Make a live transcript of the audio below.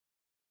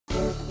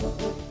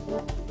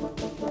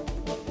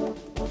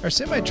Are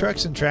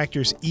semi-trucks and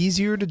tractors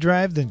easier to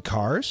drive than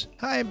cars?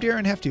 Hi, I'm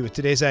Darren Hefty with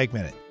today's Ag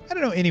Minute. I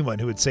don't know anyone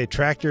who would say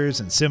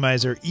tractors and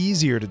semis are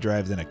easier to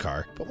drive than a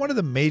car, but one of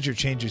the major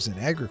changes in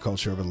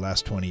agriculture over the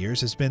last 20 years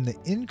has been the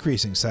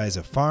increasing size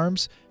of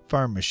farms,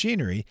 farm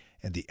machinery,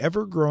 and the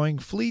ever-growing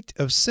fleet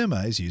of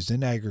semis used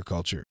in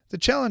agriculture. The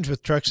challenge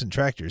with trucks and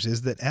tractors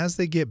is that as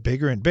they get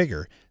bigger and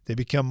bigger, they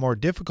become more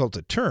difficult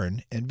to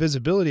turn, and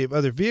visibility of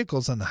other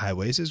vehicles on the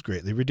highways is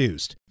greatly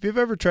reduced. If you've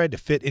ever tried to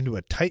fit into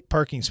a tight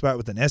parking spot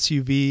with an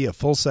SUV, a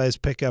full-size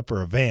pickup,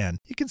 or a van,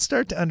 you can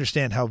start to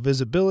understand how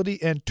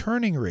visibility and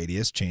turning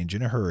radius change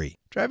in a hurry.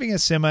 Driving a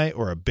semi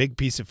or a big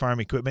piece of farm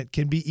equipment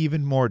can be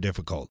even more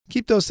difficult.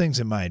 Keep those things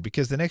in mind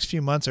because the next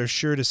few months are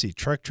sure to see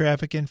truck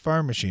traffic and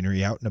farm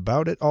machinery out and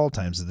about at all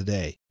times of the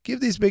day. Give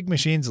these big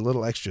machines a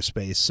little extra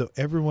space so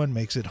everyone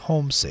makes it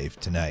home safe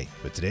tonight.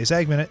 With today's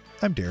Ag Minute,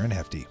 I'm Darren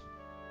Hefty.